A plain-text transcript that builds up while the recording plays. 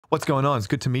What's going on? It's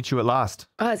good to meet you at last.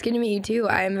 Oh, it's good to meet you too.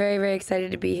 I am very, very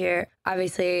excited to be here.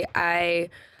 Obviously, I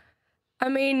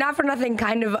mean, not for nothing,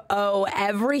 kind of owe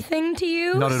everything to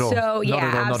you. Not at all. So,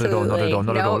 yeah, absolutely.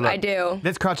 Not at all. No, I do.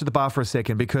 Let's crouch at the bar for a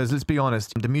second because let's be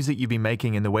honest, the music you've been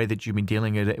making and the way that you've been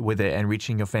dealing with it and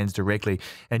reaching your fans directly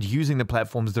and using the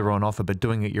platforms that are on offer but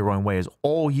doing it your own way is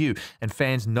all you. And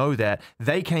fans know that.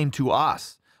 They came to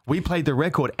us. We played the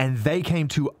record and they came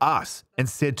to us and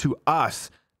said to us,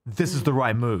 this is the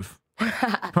right move.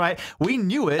 Right? We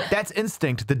knew it. That's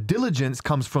instinct. The diligence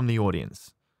comes from the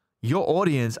audience. Your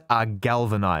audience are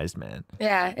galvanized, man.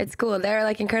 Yeah, it's cool. They're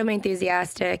like incredibly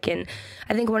enthusiastic. And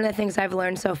I think one of the things I've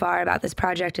learned so far about this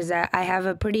project is that I have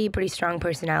a pretty strong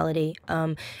personality.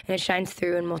 And it shines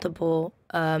through in multiple,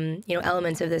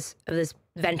 elements of this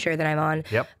venture that I'm on.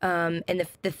 Yep. And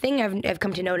the thing I've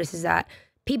come to notice is that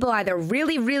people either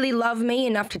really, really love me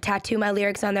enough to tattoo my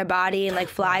lyrics on their body and like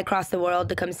fly across the world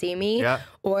to come see me,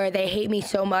 or they hate me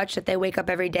so much that they wake up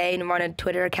every day and run a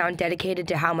Twitter account dedicated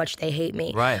to how much they hate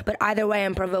me. Right. But either way,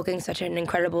 I'm provoking such an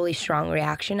incredibly strong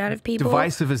reaction out of people.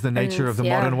 Divisive is the nature of the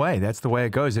modern way. That's the way it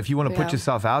goes. If you want to put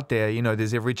yourself out there,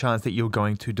 there's every chance that you're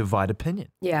going to divide opinion.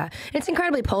 Yeah. And it's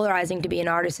incredibly polarizing to be an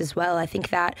artist as well. I think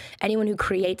that anyone who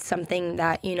creates something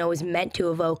that, is meant to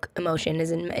evoke emotion,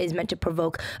 is meant to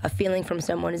provoke a feeling from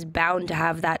someone is bound to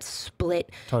have that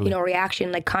split,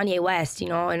 reaction. Like Kanye West,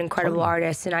 an incredible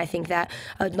artist. And I think that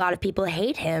a lot of people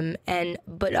hate him,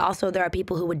 but also there are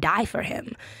people who would die for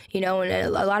him, and a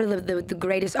lot of the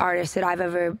greatest artists that I've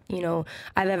ever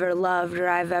loved or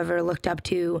I've ever looked up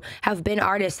to have been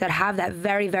artists that have that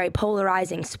very, very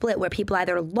polarizing split where people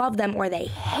either love them or they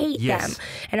hate them.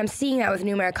 And I'm seeing that with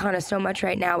New Americana so much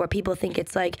right now where people think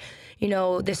it's like,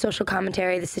 the social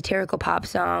commentary, the satirical pop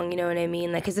song, you know what I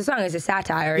mean? Like, because the song is a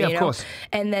satire, of course.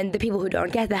 And then the people who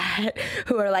don't get that,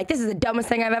 who are like, this is the dumbest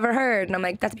thing I've ever heard. And I'm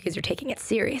like, that's because you're taking it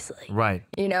seriously. Right.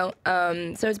 So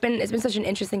it's been such an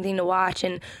interesting thing to watch,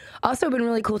 and also been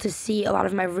really cool to see a lot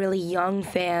of my really young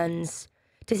fans,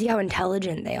 to see how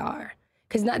intelligent they are.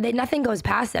 Because nothing goes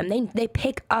past them. They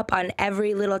pick up on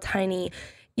every little tiny,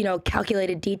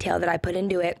 calculated detail that I put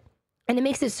into it. And it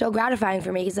makes it so gratifying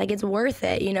for me because, it's worth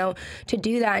it, to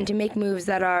do that and to make moves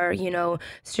that are,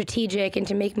 strategic and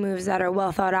to make moves that are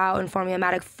well thought out and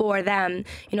formulaic for them,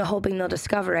 hoping they'll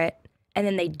discover it. And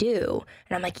then they do.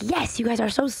 And I'm like, yes, you guys are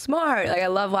so smart. Like, I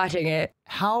love watching it.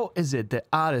 How is it that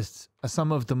artists are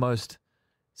some of the most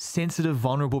sensitive,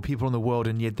 vulnerable people in the world,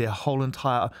 and yet their whole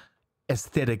entire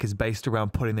aesthetic is based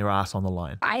around putting their ass on the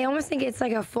line? I almost think it's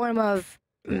like a form of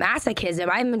masochism.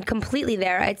 I'm completely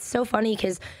there. It's so funny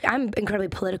because I'm incredibly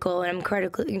political and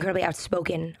I'm incredibly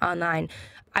outspoken online.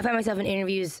 I find myself in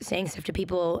interviews saying stuff to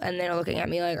people and they're looking at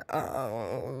me like,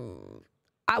 oh.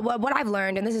 What I've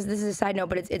learned, and this is a side note,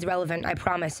 but it's relevant, I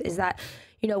promise, is that,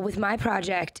 with my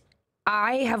project,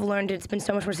 I have learned it's been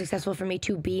so much more successful for me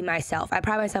to be myself. I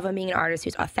pride myself on being an artist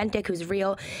who's authentic, who's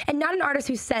real, and not an artist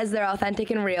who says they're authentic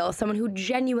and real, someone who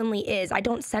genuinely is. I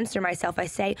don't censor myself. I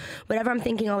say whatever I'm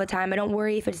thinking all the time. I don't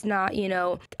worry if it's not,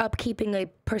 upkeeping a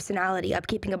personality,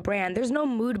 upkeeping a brand. There's no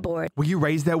mood board. Were you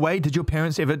raised that way? Did your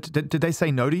parents ever, did they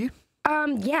say no to you?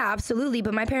 Yeah, absolutely.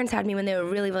 But my parents had me when they were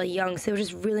really, really young, so it was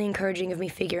just really encouraging of me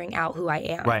figuring out who I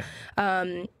am.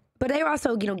 Right. But they were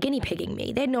also, guinea pigging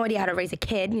me. They had no idea how to raise a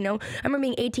kid, I remember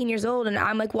being 18 years old and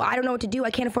I'm like, well, I don't know what to do.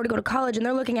 I can't afford to go to college. And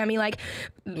they're looking at me like,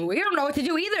 we don't know what to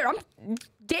do either. I'm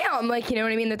down. Like, you know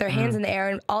what I mean? That their hands in the air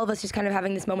and all of us just kind of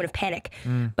having this moment of panic.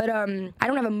 But I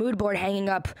don't have a mood board hanging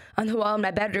up on the wall in my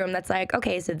bedroom that's like,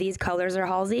 okay, so these colors are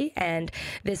Halsey and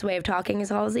this way of talking is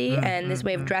Halsey and this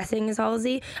way of dressing is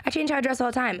Halsey. I change how I dress all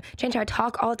the time. Change how I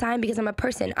talk all the time because I'm a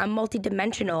person. I'm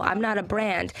multidimensional. I'm not a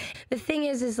brand. The thing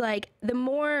is like the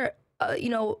more,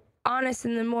 honest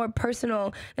and the more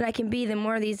personal that I can be, the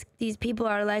more these people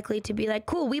are likely to be like,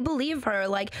 cool, we believe her.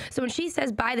 Like, so when she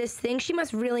says buy this thing, she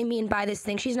must really mean buy this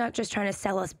thing. She's not just trying to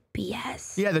sell us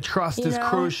BS. Yeah, the trust is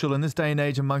crucial in this day and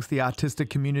age amongst the artistic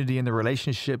community and the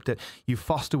relationship that you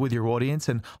foster with your audience.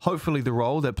 And hopefully the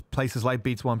role that places like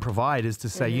Beats One provide is to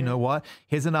say, you know what,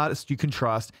 here's an artist you can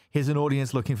trust. Here's an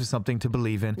audience looking for something to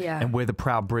believe in. Yeah. And we're the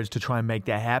proud bridge to try and make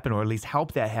that happen, or at least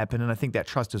help that happen. And I think that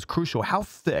trust is crucial. How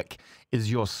thick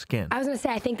is your skin? I was going to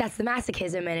say, I think that's the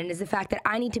masochism in it, is the fact that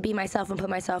I need to be myself and put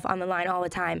myself on the line all the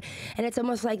time. And it's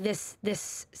almost like this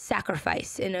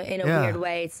sacrifice in a weird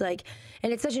way. It's like,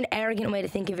 and it's such an arrogant way to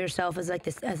think of yourself as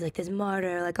this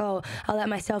martyr, like, oh, I'll let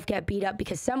myself get beat up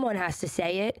because someone has to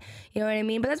say it. You know what I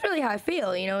mean? But that's really how I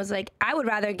feel. It's like I would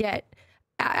rather get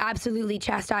absolutely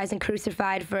chastised and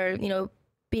crucified for,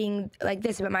 being like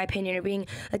this about my opinion, or being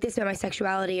like this about my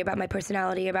sexuality, about my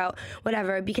personality, about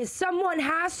whatever, because someone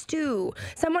has to.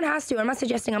 I'm not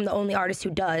suggesting I'm the only artist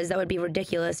who does. That would be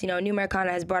ridiculous. You know, New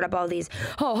Americana has brought up all these,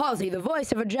 oh, Halsey, the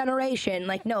voice of a generation.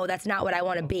 Like, no, that's not what I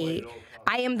want to be.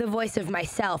 I am the voice of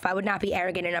myself. I would not be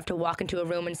arrogant enough to walk into a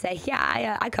room and say,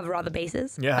 yeah, I cover all the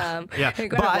bases. Yeah, yeah.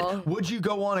 Incredible. But would you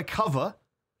go on a cover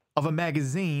of a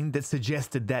magazine that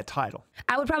suggested that title?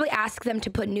 I would probably ask them to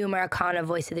put New Americana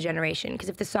Voice of the Generation, because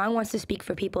if the song wants to speak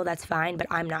for people, that's fine, but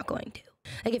I'm not going to.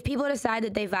 Like, if people decide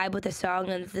that they vibe with the song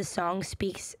and the song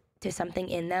speaks to something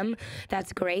in them,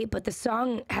 that's great, but the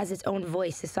song has its own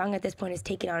voice. The song at this point has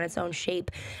taken on its own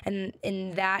shape, and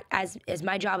in that, as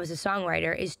my job as a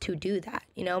songwriter, is to do that.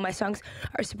 You know, my songs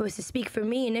are supposed to speak for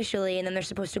me initially, and then they're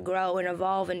supposed to grow and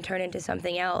evolve and turn into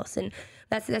something else, and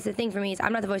that's the thing for me, is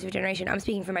I'm not the voice of a generation. I'm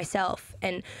speaking for myself,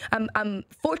 and I'm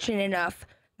fortunate enough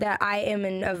that I am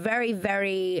in a very,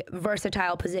 very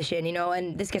versatile position, you know,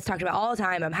 and this gets talked about all the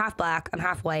time. I'm half black, I'm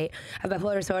half white, I have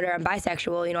bipolar disorder, I'm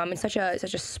bisexual, you know, I'm in such a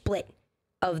split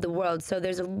of the world. So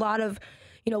there's a lot of,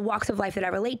 you know, walks of life that I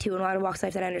relate to, and a lot of walks of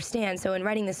life that I understand. So in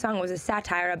writing this song was a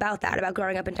satire about that, about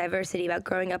growing up in diversity, about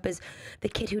growing up as the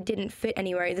kid who didn't fit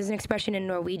anywhere. There's an expression in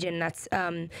Norwegian that's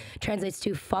translates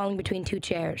to falling between two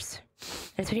chairs.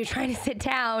 And so you're trying to sit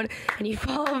down and you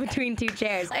fall between two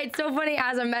chairs. It's so funny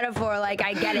as a metaphor, like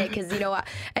I get it, because you know what,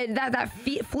 that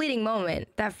fleeting moment,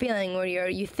 that feeling where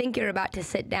you think you're about to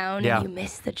sit down and you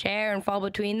miss the chair and fall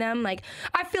between them. Like,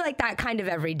 I feel like that kind of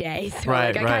every day. So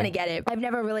I kind of get it. I've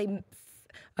never really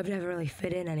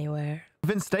fit in anywhere.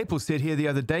 Vince Staples said here the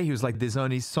other day, he was like, there's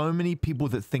only so many people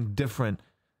that think different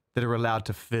that are allowed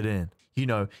to fit in. You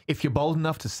know, if you're bold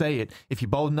enough to say it, if you're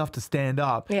bold enough to stand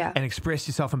up and express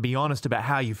yourself and be honest about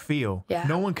how you feel,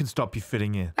 no one can stop you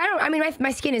fitting in. I mean,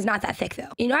 my skin is not that thick, though.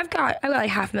 You know, I've got like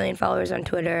 500,000 followers on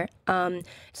Twitter.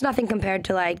 It's nothing compared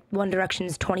to like One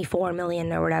Direction's 24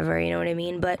 million or whatever, you know what I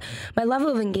mean? But my level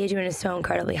of engagement is so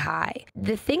incredibly high.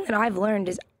 The thing that I've learned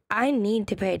is I need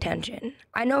to pay attention.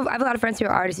 I know I have a lot of friends who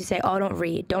are artists who say, oh, don't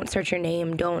read, don't search your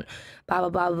name, don't blah, blah,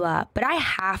 blah, blah. But I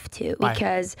have to,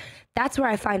 because that's where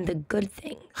I find the good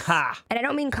things. Ha! And I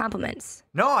don't mean compliments.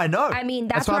 No, I know. I mean,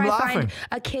 that's where I find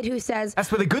a kid who says, that's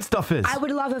where the good stuff is. I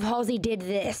would love if Halsey did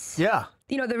this. Yeah.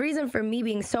 You know, the reason for me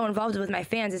being so involved with my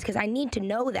fans is because I need to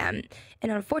know them.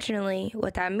 And unfortunately,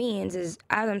 what that means is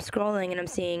as I'm scrolling and I'm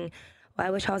seeing, well, I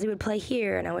wish Halsey would play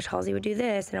here, and I wish Halsey would do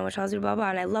this, and I wish Halsey would blah, blah,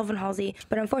 and I love when Halsey,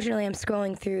 but unfortunately I'm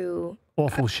scrolling through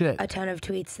awful shit. A ton of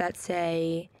tweets that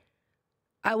say,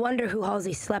 I wonder who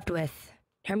Halsey slept with.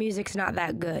 Her music's not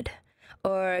that good.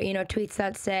 Or, you know, tweets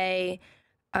that say,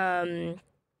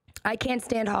 I can't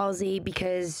stand Halsey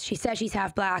because she says she's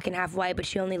half black and half white, but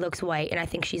she only looks white, and I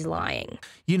think she's lying.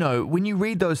 You know, when you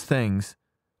read those things,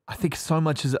 I think so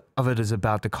much of it is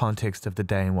about the context of the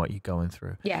day and what you're going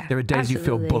through. Yeah, there are days you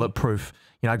feel bulletproof.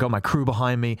 You know, I got my crew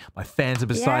behind me, my fans are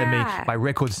beside me, my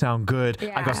records sound good,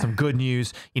 I got some good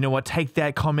news. You know what? Take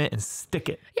that comment and stick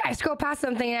it. Yeah, I scroll past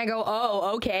something and I go,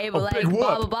 oh, okay, but like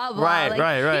blah, blah, blah, blah. Right, like,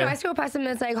 right. You know, I scroll past something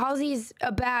that's like, Halsey's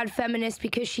a bad feminist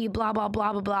because she blah, blah,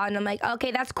 blah, blah, blah. And I'm like,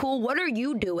 okay, that's cool. What are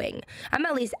you doing? I'm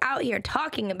at least out here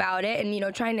talking about it and, you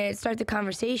know, trying to start the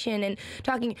conversation and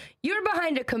talking. You're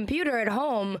behind a computer at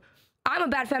home. I'm a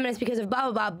bad feminist because of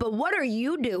blah, blah, blah, but what are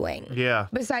you doing? Yeah.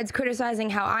 Besides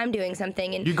criticizing how I'm doing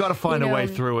something. And you got to find a way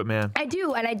through it, man. I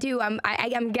do, and I do. I'm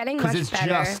getting much better. Because it's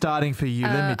just starting for you,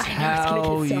 let me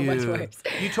tell you. It's so much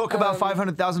worse. You talk about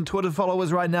 500,000 Twitter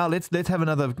followers right now. Let's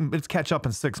catch up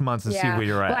in 6 months and see where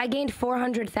you're at. Well, I gained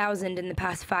 400,000 in the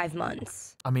past 5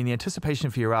 months. I mean, the anticipation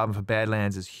for your album for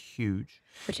Badlands is huge.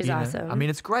 Which is awesome. I mean,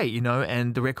 it's great, you know,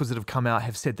 and the records that have come out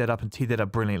have set that up and teed that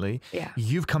up brilliantly. Yeah.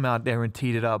 You've come out there and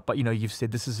teed it up, but, you know, you've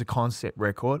said this is a concept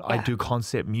record. Yeah. I do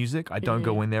concept music. I don't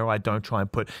go in there. I don't try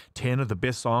and put 10 of the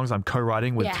best songs. I'm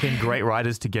co-writing with 10 great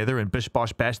writers together and bish,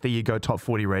 bosh, bash. There you go, top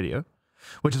 40 radio.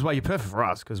 Which is why you're perfect for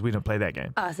us, because we don't play that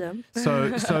game. Awesome.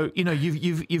 So you know,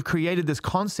 you've created this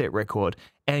concept record,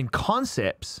 and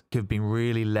concepts have been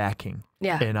really lacking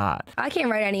in art. I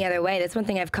can't write any other way. That's one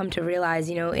thing I've come to realize,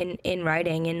 you know, in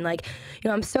writing. And like, you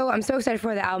know, I'm so excited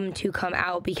for the album to come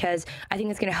out, because I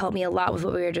think it's going to help me a lot with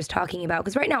what we were just talking about.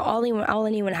 Because right now, all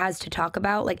anyone has to talk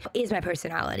about, like, is my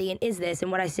personality and is this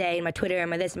and what I say and my Twitter and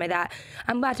my this and my that.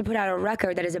 I'm about to put out a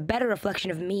record that is a better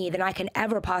reflection of me than I can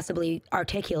ever possibly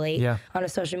articulate on a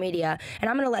social media. And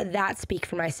I'm going to let that speak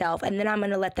for myself. And then I'm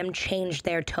going to let them change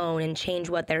their tone and change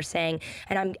what they're saying.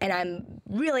 And I'm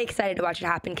really excited to watch it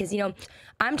happen, because, you know,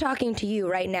 I'm talking to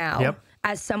you right now.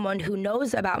 as someone who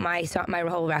knows about my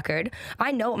whole record.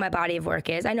 I know what my body of work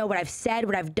is. I know what I've said,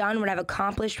 what I've done, what I've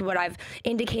accomplished, what I've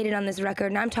indicated on this record.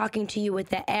 And I'm talking to you with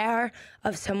the air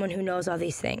of someone who knows all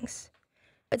these things.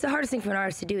 It's the hardest thing for an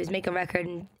artist to do is make a record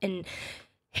and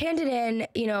hand it in,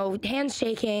 you know, hands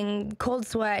shaking, cold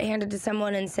sweat, hand it to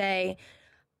someone and say,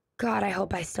 God, I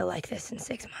hope I still like this in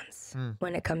 6 months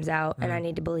when it comes out, and I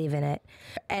need to believe in it.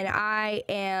 And I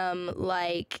am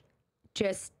like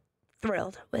just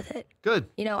thrilled with it. Good.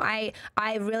 You know, I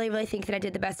really, really think that I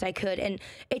did the best I could. And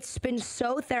it's been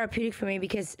so therapeutic for me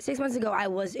because 6 months ago, I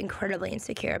was incredibly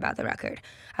insecure about the record.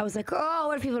 I was like, oh,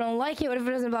 what if people don't like it? What if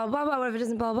it doesn't blah, blah, blah? What if it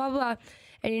doesn't blah, blah, blah?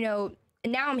 And, you know,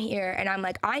 now I'm here and I'm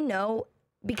like, I know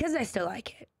because I still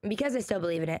like it, because I still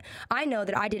believe in it, I know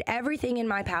that I did everything in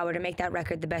my power to make that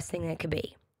record the best thing that it could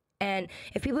be. And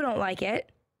if people don't like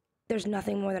it, there's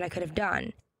nothing more that I could have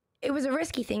done. It was a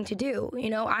risky thing to do.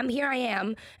 You know, here I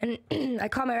am, and I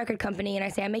call my record company and I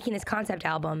say, I'm making this concept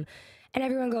album. And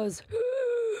everyone goes,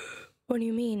 what do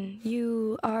you mean?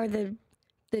 You are the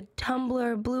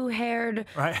Tumblr, blue-haired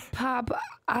pop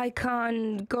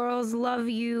icon, girls love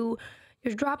you,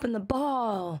 you're dropping the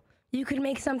ball. You could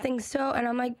make something so, and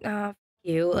I'm like,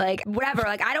 you, like, whatever.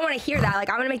 Like, I don't want to hear that. Like,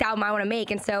 I'm going to make the album I want to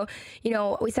make. And so, you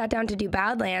know, we sat down to do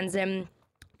Badlands, and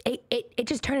it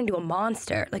just turned into a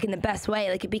monster, like in the best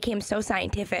way. Like it became so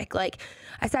scientific. Like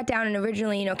I sat down and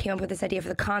originally, you know, came up with this idea for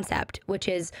the concept, which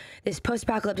is this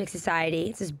post-apocalyptic society.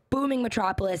 It's this booming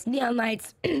metropolis, neon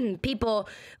lights, people,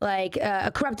 like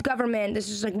a corrupt government. This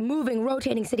is like moving,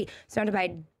 rotating city surrounded by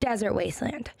a desert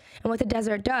wasteland. And what the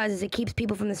desert does is it keeps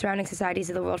people from the surrounding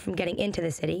societies of the world from getting into the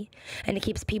city, and it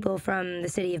keeps people from the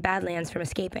city of Badlands from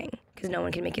escaping because no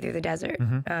one can make it through the desert.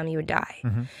 You would die.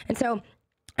 And so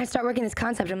I start working this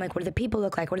concept. I'm like, what do the people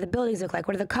look like? What do the buildings look like?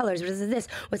 What are the colors? What is this?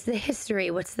 What's the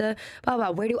history? What's the blah,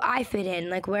 blah? Where do I fit in?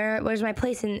 Like, where's my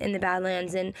place in the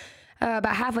Badlands? And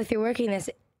about halfway through working this,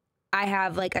 I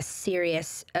have like a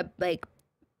serious, like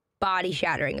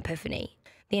body-shattering epiphany.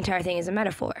 The entire thing is a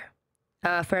metaphor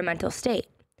for a mental state.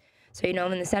 So, you know,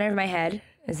 in the center of my head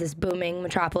is this booming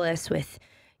metropolis with,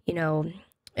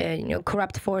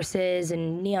 corrupt forces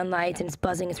and neon lights, and it's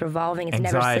buzzing, it's revolving, it's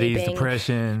anxieties, never sleeping.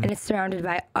 Depression. And it's surrounded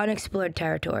by unexplored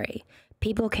territory.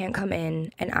 People can't come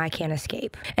in and I can't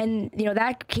escape. And, you know,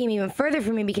 that came even further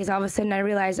for me because all of a sudden I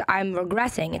realized I'm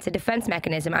regressing. It's a defense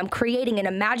mechanism. I'm creating an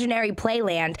imaginary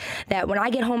playland that when I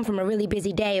get home from a really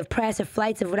busy day of press, of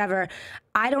flights, of whatever,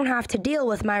 I don't have to deal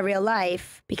with my real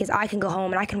life because I can go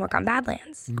home and I can work on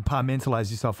Badlands. You compartmentalize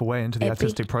yourself away into the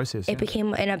artistic process. It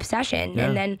became an obsession. Yeah.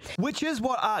 And then, which is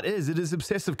what art is. It is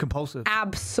obsessive compulsive.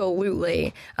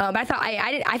 Absolutely. But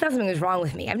I thought something was wrong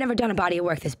with me. I've never done a body of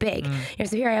work this big. You know,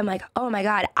 so here I am like, oh my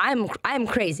God, I'm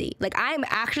crazy. Like I'm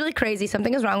actually crazy.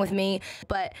 Something is wrong with me.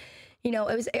 But you know,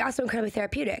 it was also incredibly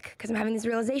therapeutic because I'm having this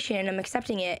realization and I'm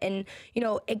accepting it. And, you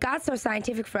know, it got so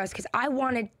scientific for us because I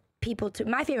wanted people to,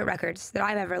 my favorite records that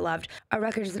I've ever loved are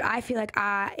records that I feel like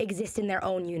exist in their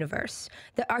own universe.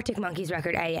 The Arctic Monkeys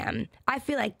record, AM. I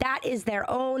feel like that is their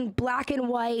own black and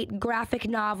white graphic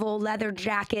novel, leather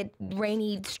jacket,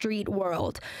 rainy street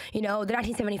world. You know, the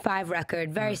 1975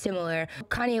 record, very similar.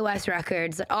 Kanye West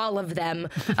records, all of them.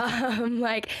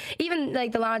 Like, even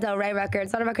like the Lana Del Rey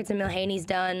records, a lot of records that Emil Haney's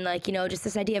done, like, you know, just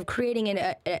this idea of creating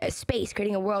a space,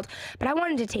 creating a world. But I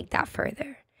wanted to take that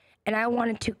further. And I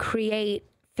wanted to create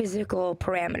physical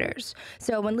parameters.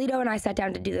 So when Lito and I sat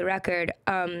down to do the record,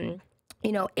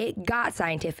 you know, it got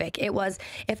scientific. It was,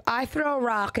 if I throw a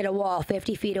rock at a wall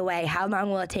 50 feet away, how long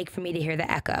will it take for me to hear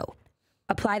the echo?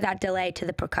 Apply that delay to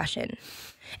the percussion.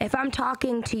 If I'm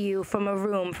talking to you from a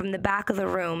room, from the back of the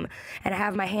room, and I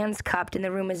have my hands cupped and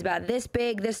the room is about this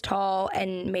big, this tall,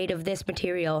 and made of this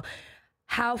material,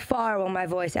 how far will my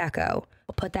voice echo?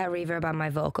 I'll put that reverb on my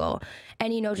vocal.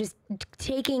 And, you know, just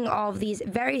taking all of these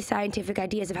very scientific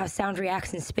ideas of how sound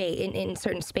reacts in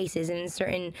certain spaces and in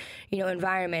certain, you know,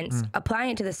 environments, applying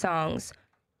it to the songs,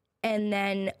 and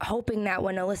then hoping that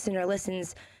when a listener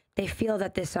listens, they feel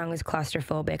that this song is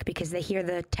claustrophobic because they hear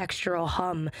the textural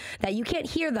hum, that you can't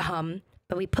hear the hum,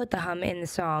 but we put the hum in the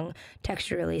song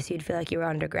texturally so you'd feel like you were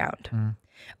underground.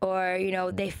 Or, you know,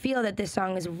 they feel that this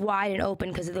song is wide and open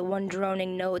because of the one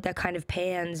droning note that kind of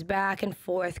pans back and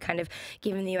forth, kind of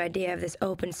giving the idea of this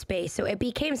open space. So it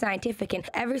became scientific, and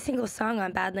every single song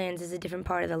on Badlands is a different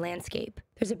part of the landscape.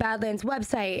 There's a Badlands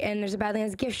website, and there's a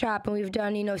Badlands gift shop, and we've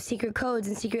done, you know, secret codes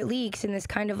and secret leaks and this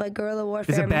kind of like guerrilla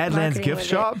warfare. Is a Badlands gift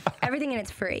shop? Everything in it's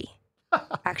free.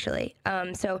 actually.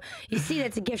 So you see that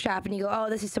it's a gift shop and you go, oh,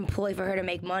 this is some ploy for her to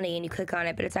make money, and you click on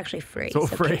it, but it's actually free. It's all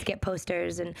so free. kids get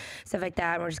posters and stuff like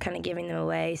that, and we're just kind of giving them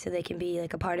away so they can be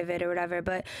like a part of it or whatever.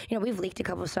 But we've leaked a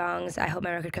couple songs. I hope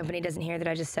my record company doesn't hear that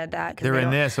I just said that. They're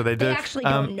in there, so they do. They actually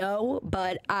don't know,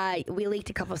 but we leaked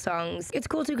a couple songs. It's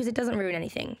cool too because it doesn't ruin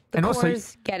anything. The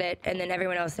cores get it, and then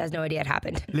everyone else has no idea it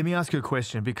happened. Let me ask you a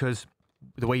question, because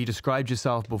the way you described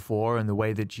yourself before and the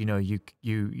way that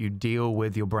you deal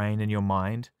with your brain and your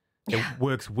mind, it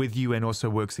works with you and also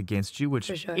works against you,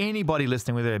 which anybody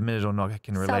listening, whether admit it or not,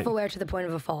 can relate. Self-aware to the point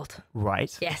of a fault.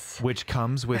 Right. Yes. Which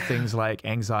comes with things like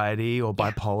anxiety or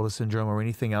bipolar syndrome or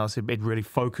anything else. It really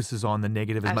focuses on the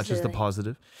negative as much as the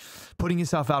positive. Putting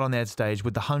yourself out on that stage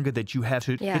with the hunger that you have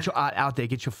to get your art out there,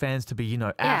 get your fans to be,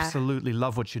 absolutely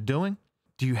love what you're doing.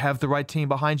 Do you have the right team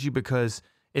behind you? Because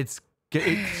it's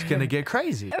going to get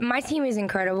crazy. My team is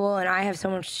incredible, and I have so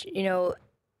much,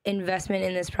 investment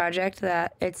in this project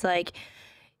that it's like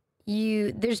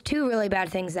there's two really bad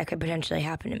things that could potentially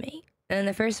happen to me. And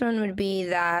the first one would be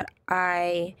that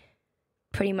I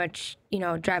pretty much,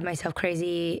 drive myself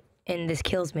crazy and this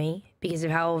kills me because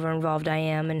of how over-involved I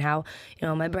am and how,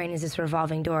 my brain is this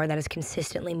revolving door that is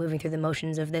consistently moving through the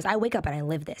motions of this. I wake up and I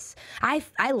live this. I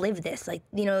live this. Like,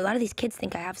 a lot of these kids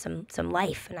think I have some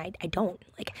life, and I don't.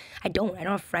 Like, I don't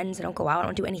have friends. I don't go out. I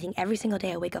don't do anything. Every single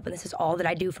day I wake up and this is all that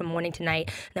I do from morning to night.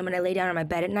 And then when I lay down on my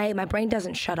bed at night, my brain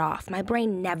doesn't shut off. My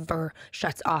brain never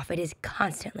shuts off. It is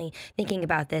constantly thinking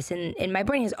about this. And my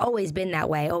brain has always been that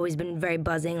way, always been very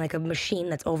buzzing, like a machine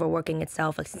that's overworking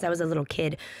itself, like since I was a little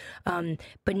kid.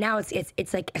 But now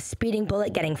it's like a speeding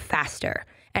bullet getting faster.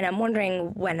 And I'm wondering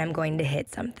when I'm going to hit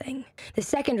something. The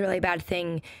second really bad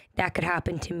thing that could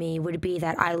happen to me would be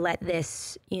that I let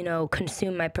this,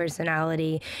 consume my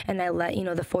personality, and I let,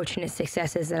 the fortunate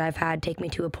successes that I've had take me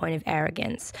to a point of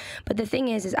arrogance. But the thing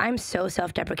is I'm so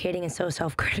self-deprecating and so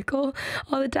self-critical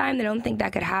all the time that I don't think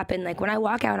that could happen. Like when I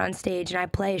walk out on stage and I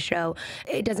play a show,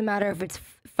 it doesn't matter if it's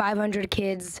 500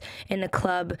 kids in a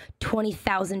club,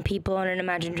 20,000 people on an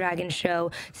Imagine Dragons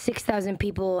show, 6,000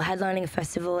 people headlining a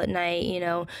festival at night,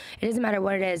 It doesn't matter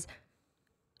what it is.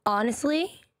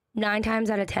 Honestly, 9 times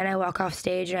out of 10, I walk off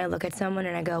stage and I look at someone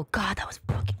and I go, God, that was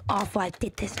fucking awful. I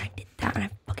did this and I did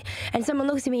that. And someone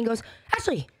looks at me and goes,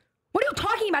 Ashley, what are you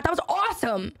talking about? That was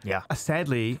awesome. Yeah.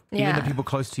 Sadly, even the people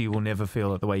close to you will never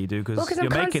feel it the way you do because you're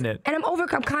making it. And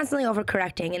I'm constantly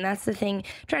overcorrecting. And that's the thing,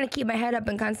 trying to keep my head up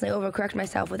and constantly overcorrect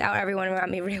myself without everyone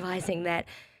around me realizing that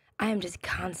I am just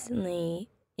constantly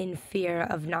in fear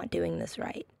of not doing this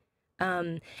right.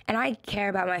 And I care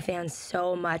about my fans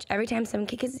so much. Every time some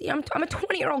kid, because I'm a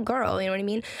 20-year-old girl, you know what I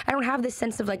mean? I don't have this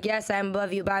sense of like, yes, I'm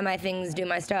above you, buy my things, do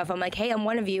my stuff. I'm like, hey, I'm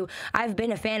one of you. I've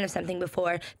been a fan of something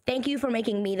before. Thank you for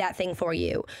making me that thing for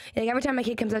you. Like every time my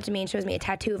kid comes up to me and shows me a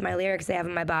tattoo of my lyrics they have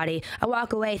on my body, I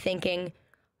walk away thinking,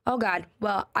 oh God,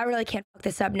 well, I really can't fuck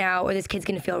this up now, or this kid's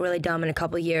gonna feel really dumb in a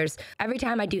couple of years. Every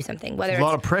time I do something, whether it's a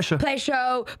lot of pressure, play a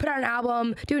show, put out an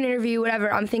album, do an interview,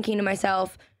 whatever, I'm thinking to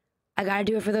myself, I gotta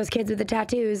do it for those kids with the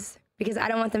tattoos because I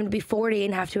don't want them to be 40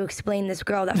 and have to explain this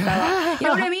girl that fell off. You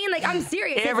know what I mean? Like, I'm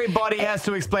serious. Everybody has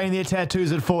to explain their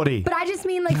tattoos at 40. But I just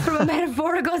mean, like, from a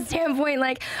metaphorical standpoint,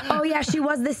 like, oh yeah, she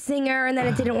was the singer and then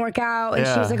it didn't work out and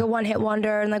she was like a one-hit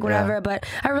wonder and like whatever, but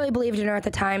I really believed in her at the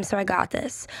time, so I got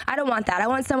this. I don't want that. I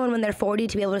want someone when they're 40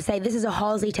 to be able to say, this is a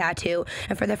Halsey tattoo,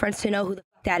 and for their friends to know who the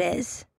fuck that is.